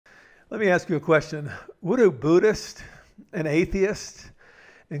Let me ask you a question. What do Buddhists and atheists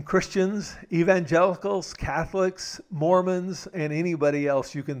and Christians, evangelicals, Catholics, Mormons, and anybody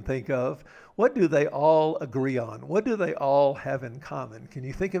else you can think of, what do they all agree on? What do they all have in common? Can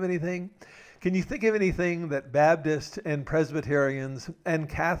you think of anything? Can you think of anything that Baptists and Presbyterians and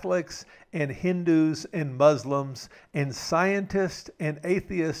Catholics and Hindus and Muslims and scientists and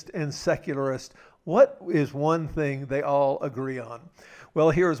atheists and secularists, what is one thing they all agree on? Well,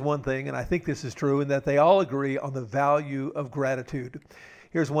 here's one thing, and I think this is true, in that they all agree on the value of gratitude.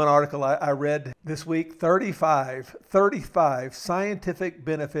 Here's one article I read this week, 35 scientific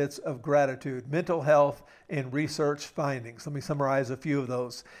benefits of gratitude, mental health, and research findings. Let me summarize a few of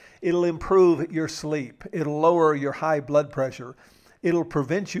those. It'll improve your sleep. It'll lower your high blood pressure. It'll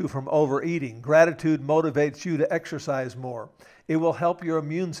prevent you from overeating. Gratitude motivates you to exercise more. It will help your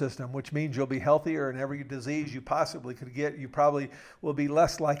immune system, which means you'll be healthier, and every disease you possibly could get, you probably will be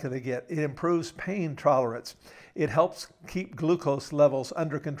less likely to get. It improves pain tolerance. It helps keep glucose levels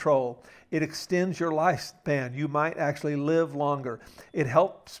under control. It extends your lifespan. You might actually live longer. It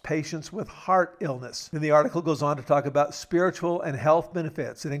helps patients with heart illness. Then the article goes on to talk about spiritual and health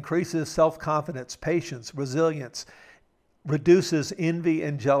benefits. It increases self-confidence, patience, resilience, reduces envy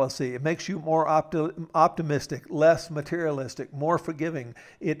and jealousy. It makes you more optimistic, less materialistic, more forgiving.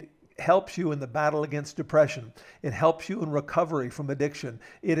 It helps you in the battle against depression. It helps you in recovery from addiction.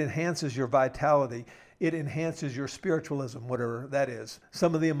 It enhances your vitality. It enhances your spiritualism, whatever that is.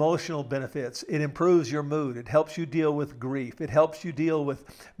 Some of the emotional benefits: it improves your mood. It helps you deal with grief. It helps you deal with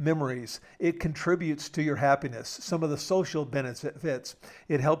memories. It contributes to your happiness. Some of the social benefits: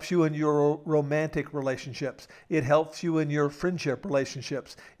 it helps you in your romantic relationships. It helps you in your friendship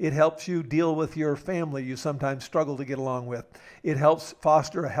relationships. It helps you deal with your family you sometimes struggle to get along with. It helps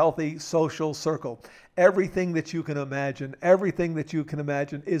foster a healthy social circle. Everything that you can imagine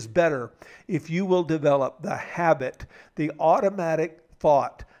is better if you will develop the habit, the automatic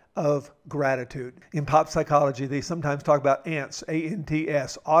thought of gratitude. In pop psychology, they sometimes talk about ANTS,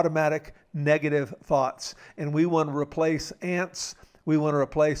 A-N-T-S, automatic negative thoughts. And we want to replace ANTS, we want to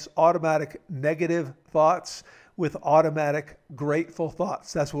replace automatic negative thoughts with automatic grateful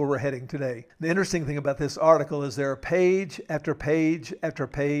thoughts. That's where we're heading today. The interesting thing about this article is there are page after page after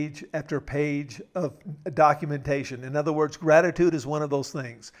page after page of documentation. In other words, gratitude is one of those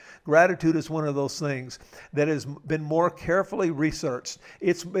things. Gratitude is one of those things that has been more carefully researched.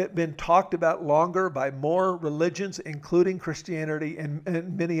 It's been talked about longer by more religions, including Christianity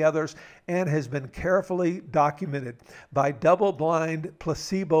and many others, and has been carefully documented by double-blind,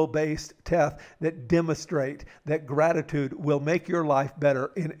 placebo-based tests that demonstrate that gratitude will make your life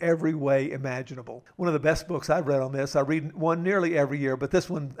better in every way imaginable. One of the best books I've read on this, I read one nearly every year, but this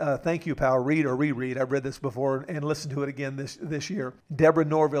one, Thank You, Pal, read or reread. I've read this before and listened to it again this year. Deborah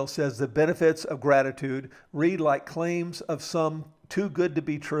Norville says the benefits of gratitude read like claims of some too good to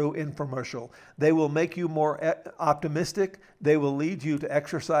be true infomercial. They will make you more optimistic. They will lead you to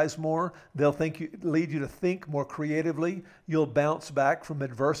exercise more. They'll lead you to think more creatively. You'll bounce back from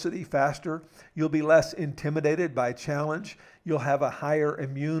adversity faster. You'll be less intimidated by challenge. You'll have a higher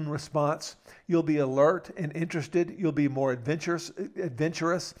immune response. You'll be alert and interested. You'll be more adventurous.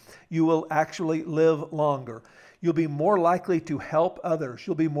 You will actually live longer. You'll be more likely to help others.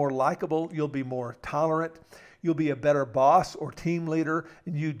 You'll be more likable. You'll be more tolerant. You'll be a better boss or team leader,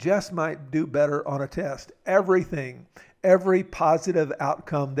 and you just might do better on a test. Every positive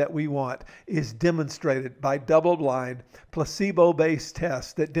outcome that we want is demonstrated by double-blind, placebo-based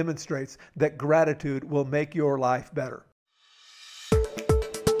tests that demonstrates that gratitude will make your life better.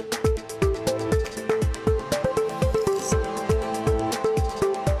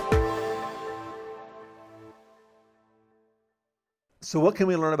 So what can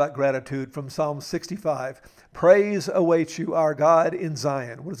we learn about gratitude from Psalm 65? Praise awaits you, our God, in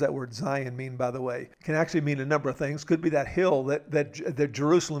Zion. What does that word Zion mean, by the way? It can actually mean a number of things. Could be that hill that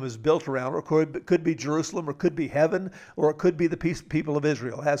Jerusalem is built around, or could be Jerusalem, or could be heaven, or it could be the people of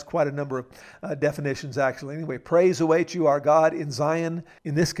Israel. It has quite a number of definitions, actually. Anyway, praise awaits you, our God, in Zion.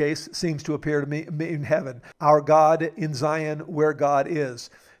 In this case, seems to appear to mean heaven. Our God in Zion, where God is.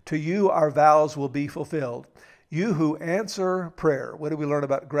 To you our vows will be fulfilled. You who answer prayer. What do we learn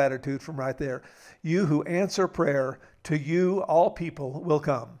about gratitude from right there? You who answer prayer, to you all people will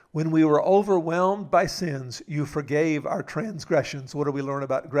come. When we were overwhelmed by sins, you forgave our transgressions. What do we learn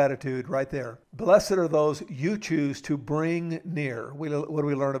about gratitude right there? Blessed are those you choose to bring near. What do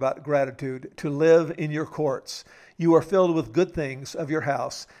we learn about gratitude? To live in your courts. You are filled with good things of your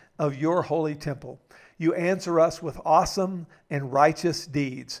house, of your holy temple. You answer us with awesome and righteous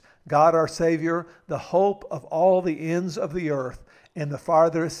deeds. God, our Savior, the hope of all the ends of the earth, and the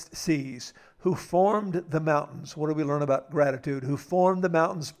farthest seas, who formed the mountains. What do we learn about gratitude? Who formed the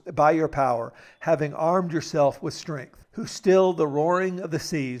mountains by your power, having armed yourself with strength, who stilled the roaring of the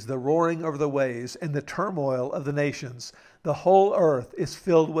seas, the roaring of the waves, and the turmoil of the nations. The whole earth is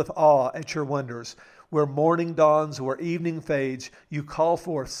filled with awe at your wonders. Where morning dawns, where evening fades, you call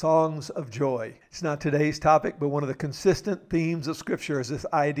forth songs of joy. It's not today's topic, but one of the consistent themes of Scripture is this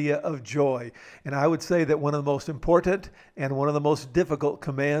idea of joy. And I would say that one of the most important and one of the most difficult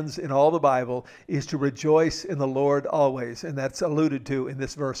commands in all the Bible is to rejoice in the Lord always. And that's alluded to in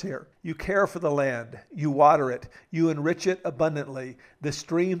this verse here. You care for the land, you water it, you enrich it abundantly. The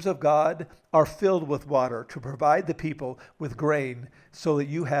streams of God are filled with water to provide the people with grain so that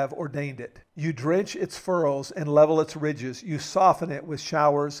you have ordained it. You drench its furrows and level its ridges. You soften it with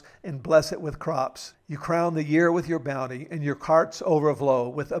showers and bless it with crops. You crown the year with your bounty, and your carts overflow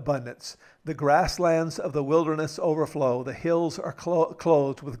with abundance. The grasslands of the wilderness overflow. The hills are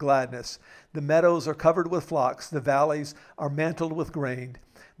clothed with gladness. The meadows are covered with flocks. The valleys are mantled with grain.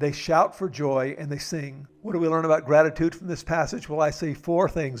 They shout for joy and they sing. What do we learn about gratitude from this passage? Well, I see four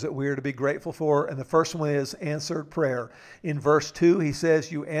things that we are to be grateful for. And the first one is answered prayer. In verse 2, he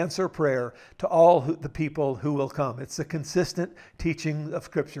says, you answer prayer to all the people who will come. It's a consistent teaching of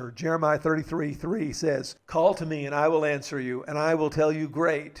Scripture. Jeremiah 33:3 says, call to me and I will answer you, and I will tell you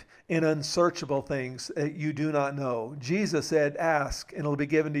great and unsearchable things that you do not know. Jesus said, ask and it will be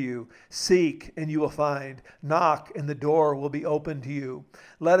given to you. Seek and you will find. Knock and the door will be opened to you.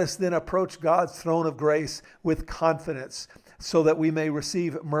 Let us then approach God's throne of grace with confidence, so that we may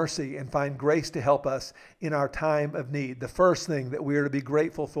receive mercy and find grace to help us in our time of need. The first thing that we are to be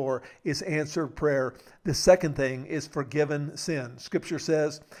grateful for is answered prayer. The second thing is forgiven sin. Scripture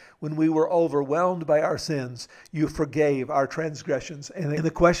says, when we were overwhelmed by our sins, you forgave our transgressions. And the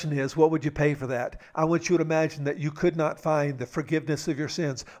question is, what would you pay for that? I want you to imagine that you could not find the forgiveness of your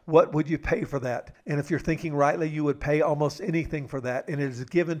sins. What would you pay for that? And if you're thinking rightly, you would pay almost anything for that. And it is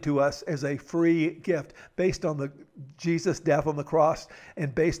given to us as a free gift based on the Jesus' death on the cross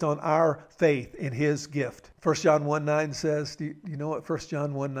and based on our faith in his gift. 1 John 1:9 says, do you know what 1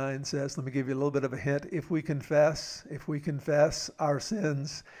 John 1:9 says? Let me give you a little bit of a hint. If we confess our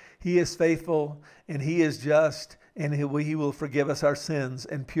sins, he is faithful and he is just, and he will forgive us our sins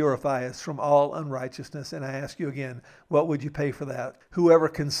and purify us from all unrighteousness. And I ask you again, what would you pay for that? Whoever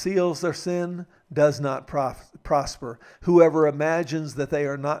conceals their sin does not prosper. Whoever imagines that they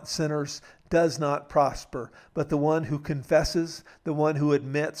are not sinners does not prosper. But the one who confesses, the one who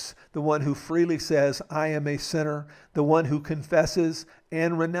admits, the one who freely says, I am a sinner, the one who confesses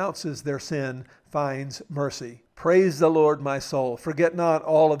and renounces their sin finds mercy. Praise the Lord, my soul. Forget not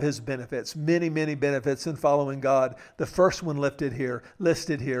all of his benefits, many, many benefits in following God. The first one listed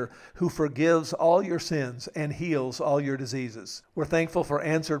here, who forgives all your sins and heals all your diseases. We're thankful for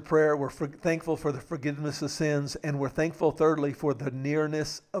answered prayer. We're thankful for the forgiveness of sins. And we're thankful, thirdly, for the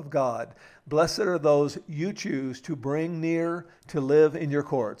nearness of God. Blessed are those you choose to bring near to live in your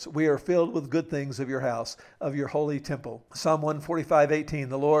courts. We are filled with good things of your house, of your holy temple. Psalm 145:18,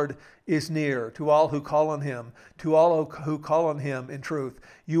 the Lord is near to all who call on him, to all who call on him in truth.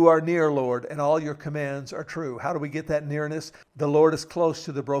 You are near, Lord, and all your commands are true. How do we get that nearness? The Lord is close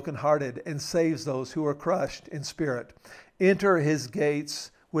to the brokenhearted and saves those who are crushed in spirit. Enter his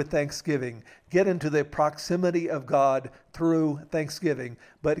gates with thanksgiving. Get into the proximity of God through thanksgiving,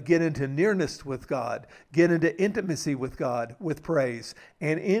 but get into nearness with God. Get into intimacy with God with praise,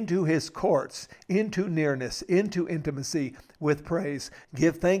 and into his courts, into nearness, into intimacy with praise.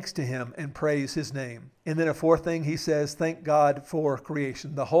 Give thanks to him and praise his name. And then a fourth thing he says, thank God for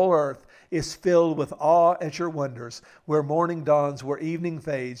creation. The whole earth is filled with awe at your wonders. Where morning dawns, where evening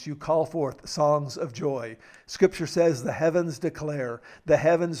fades, you call forth songs of joy. Scripture says the heavens declare, the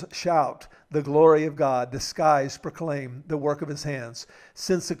heavens shout the glory of God. The skies proclaim the work of his hands.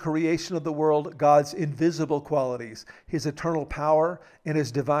 Since the creation of the world, God's invisible qualities, his eternal power and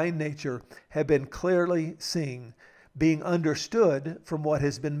his divine nature have been clearly seen, being understood from what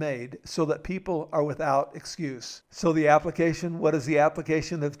has been made, so that people are without excuse. So the application, what is the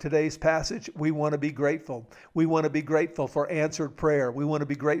application of today's passage? We want to be grateful. We want to be grateful for answered prayer. We want to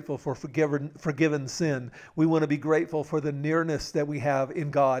be grateful for forgiven sin. We want to be grateful for the nearness that we have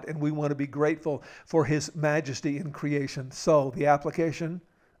in God, and we want to be grateful for his majesty in creation. So the application,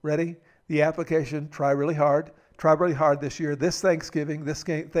 ready? The application, try really hard. Try really hard this year, this Thanksgiving,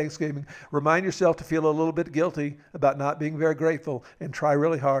 remind yourself to feel a little bit guilty about not being very grateful, and try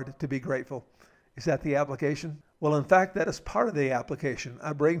really hard to be grateful. Is that the application? Well, in fact, that is part of the application.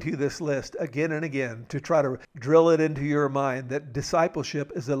 I bring to you this list again and again to try to drill it into your mind that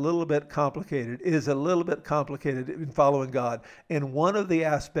discipleship is a little bit complicated. It is a little bit complicated in following God. And one of the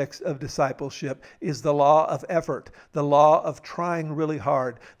aspects of discipleship is the law of effort, the law of trying really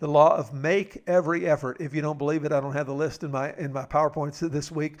hard, the law of make every effort. If you don't believe it, I don't have the list in my PowerPoints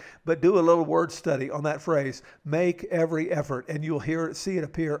this week, but do a little word study on that phrase, make every effort, and you'll see it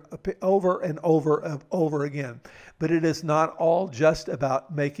appear over and over again. But it is not all just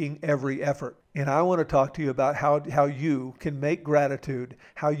about making every effort. And I want to talk to you about how you can make gratitude,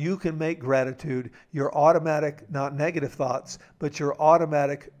 your automatic, not negative thoughts, but your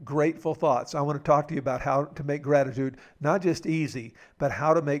automatic grateful thoughts. I want to talk to you about how to make gratitude not just easy, but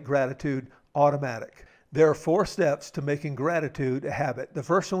how to make gratitude automatic. There are 4 steps to making gratitude a habit. The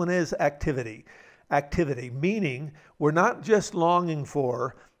first one is activity. Activity, meaning we're not just longing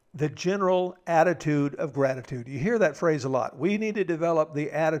for the general attitude of gratitude. You hear that phrase a lot. We need to develop the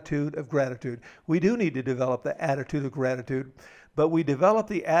attitude of gratitude. We do need to develop the attitude of gratitude, but we develop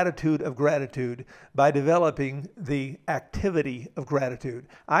the attitude of gratitude by developing the activity of gratitude.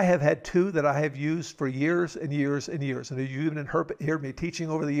 I have had 2 that I have used for years and years and years. And if you even heard me teaching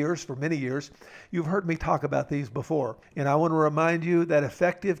over the years, for many years, you've heard me talk about these before. And I want to remind you that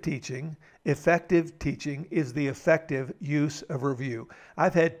effective teaching is the effective use of review.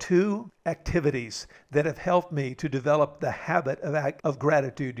 I've had 2 activities that have helped me to develop the habit of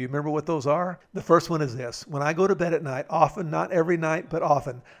gratitude. Do you remember what those are? The first one is this. When I go to bed at night, often, not every night, but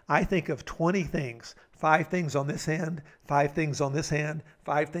often, I think of 20 things. 5 things on this hand, 5 things on this hand,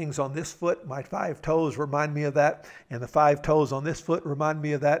 5 things on this foot. My 5 toes remind me of that, and the 5 toes on this foot remind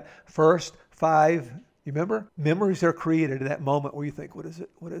me of that. First, 5. You remember? Memories are created in that moment where you think, what is it?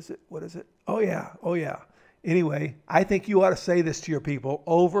 What is it? What is it? Oh yeah. Oh yeah. Anyway, I think you ought to say this to your people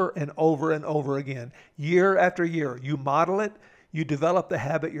over and over and over again. Year after year. You model it. You develop the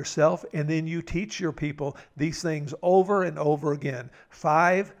habit yourself, and then you teach your people these things over and over again.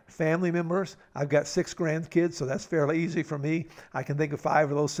 5 family members. I've got 6 grandkids, so that's fairly easy for me. I can think of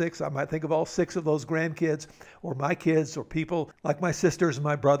 5 of those 6. I might think of all 6 of those grandkids, or my kids, or people like my sisters and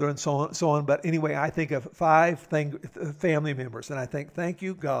my brother, and so on. But anyway, I think of 5 family members, and I think, thank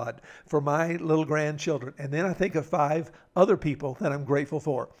you, God, for my little grandchildren. And then I think of 5 other people that I'm grateful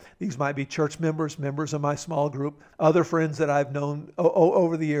for. These might be church members, members of my small group, other friends that I've known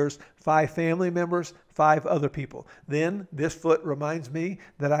over the years, 5 family members, 5 other people. Then this foot reminds me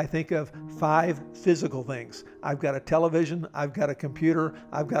that I think of 5 physical things. I've got a television, I've got a computer,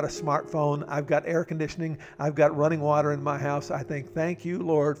 I've got a smartphone, I've got air conditioning, I've got running water in my house. I think, thank you,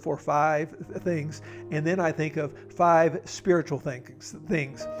 Lord, for 5 things. And then I think of 5 spiritual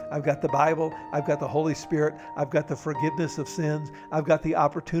things. I've got the Bible, I've got the Holy Spirit, I've got the forgiveness of sins, I've got the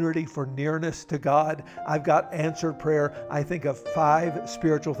opportunity for nearness to God, I've got answered prayer. I think of 5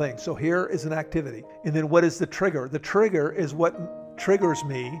 spiritual things. So here is an activity. And then what is the trigger? The trigger is what triggers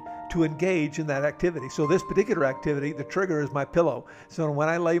me to engage in that activity. So this particular activity, the trigger is my pillow. So when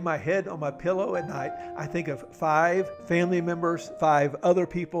I lay my head on my pillow at night, I think of 5 family members, 5 other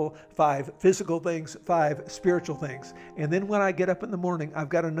people, 5 physical things, 5 spiritual things. And then when I get up in the morning, I've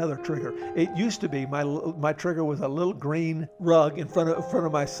got another trigger. It used to be my trigger was a little green rug in front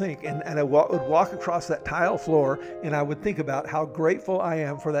of my sink, and I would walk across that tile floor, and I would think about how grateful I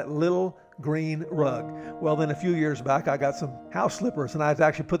am for that little green rug. Well, then a few years back, I got some house slippers, and I've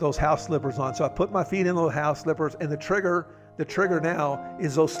actually put those house slippers on. So I put my feet in those house slippers, and the trigger now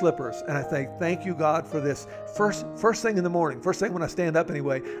is those slippers. And I think, thank you, God, for this. First thing in the morning, first thing when I stand up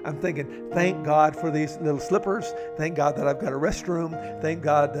anyway, I'm thinking, thank God for these little slippers. Thank God that I've got a restroom. Thank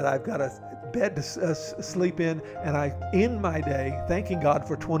God that I've got a bed to sleep in. And I end my day thanking God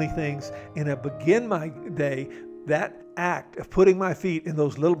for 20 things, and I begin my day. That act of putting my feet in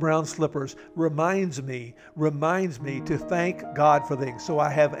those little brown slippers reminds me to thank God for things. So I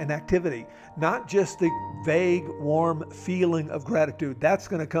have an activity, not just the vague, warm feeling of gratitude. That's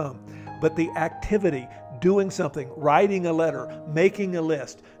going to come. But the activity, doing something, writing a letter, making a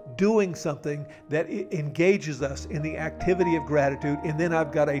list, doing something that engages us in the activity of gratitude. And then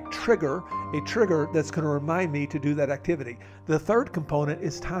I've got a trigger that's going to remind me to do that activity. The third component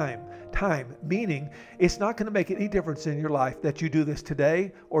is time. Time, meaning it's not going to make any difference in your life that you do this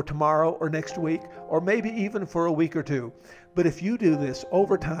today or tomorrow or next week or maybe even for a week or 2. But if you do this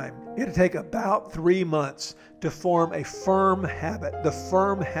over time, it'll take about 3 months to form a firm habit, the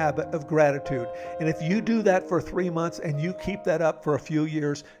firm habit of gratitude. And if you do that for 3 months and you keep that up for a few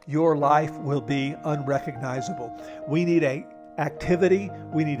years, your life will be unrecognizable. We need a activity,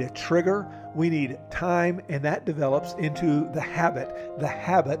 we need a trigger, we need time, and that develops into the habit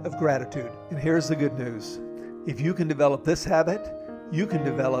of gratitude. And here's the good news. If you can develop this habit, you can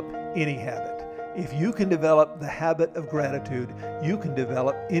develop any habit. If you can develop the habit of gratitude, you can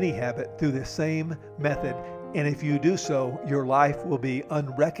develop any habit through the same method. And if you do so, your life will be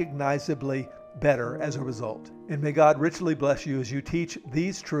unrecognizably better as a result. And may God richly bless you as you teach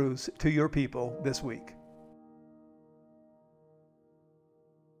these truths to your people this week.